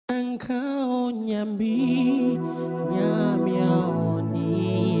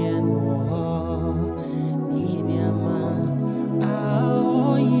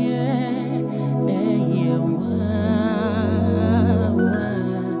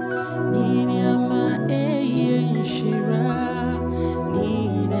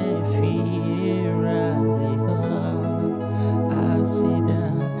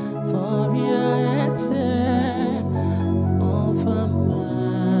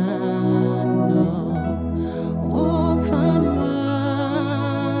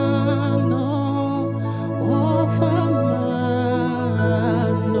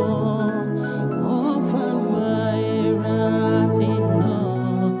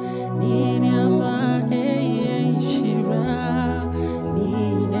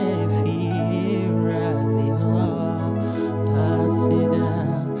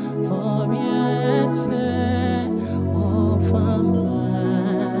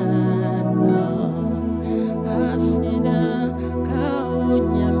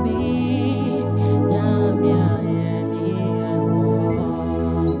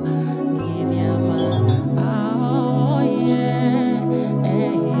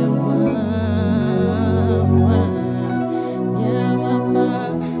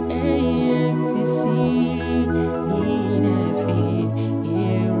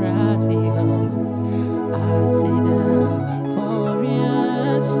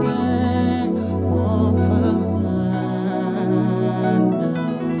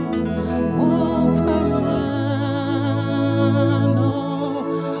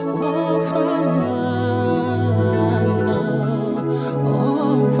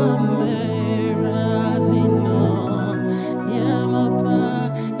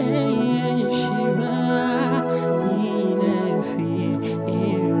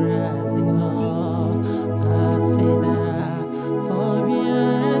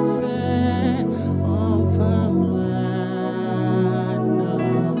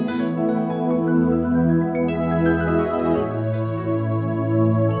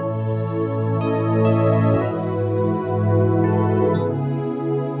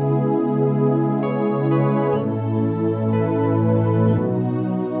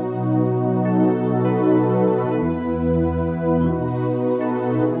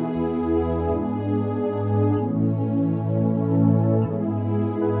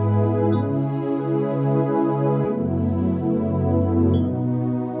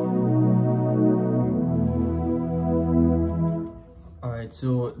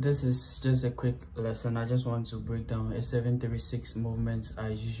So this is just a quick lesson. I just want to break down a 736 movement I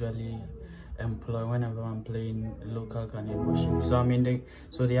usually employ whenever I'm playing local Ghanaian worship.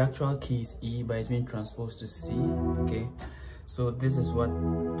 So the actual key is E, but it's being transposed to C. Okay, so this is what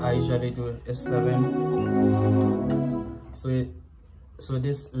I usually do. A 7. So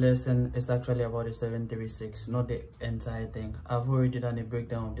this lesson is actually about a 736, not the entire thing. I've already done a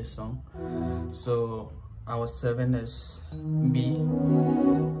breakdown of this song. So our 7 is B,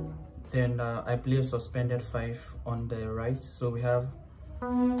 then I play a suspended 5 on the right, so we have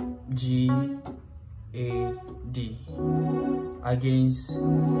G, A, D against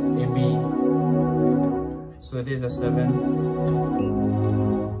a B, so there's a 7,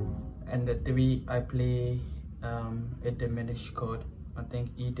 and the 3 I play a diminished chord, I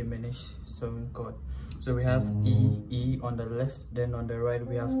think E diminished 7 chord. So we have E on the left, then on the right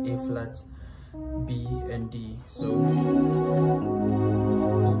we have A flat, B and D. So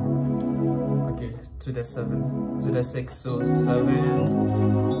okay, to the 7, to the 6, so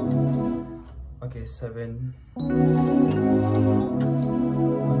 7, okay, 7,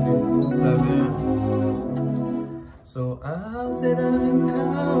 okay, 7. So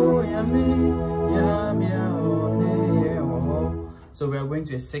so we are going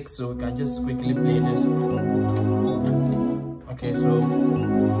to a 6, so we can just quickly play this. Okay,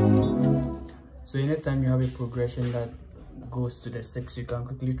 so anytime you have a progression that goes to the 6, you can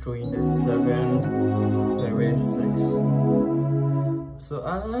quickly throw in the 7, the rest 6. So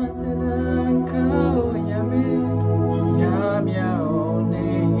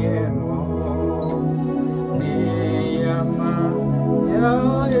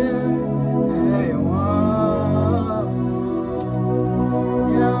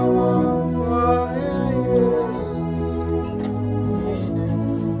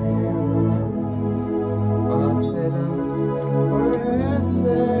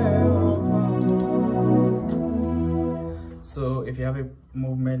so if you have a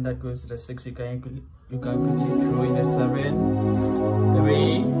movement that goes to the 6, you can quickly throw in the 7,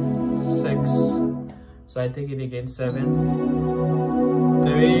 3, 6. So I take it again, 7,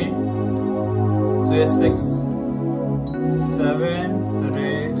 3, to a 6, 7,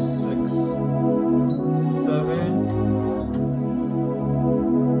 3,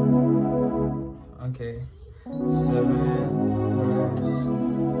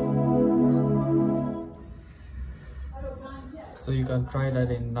 So you can try that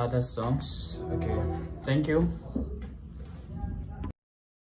in other songs. Okay, thank you.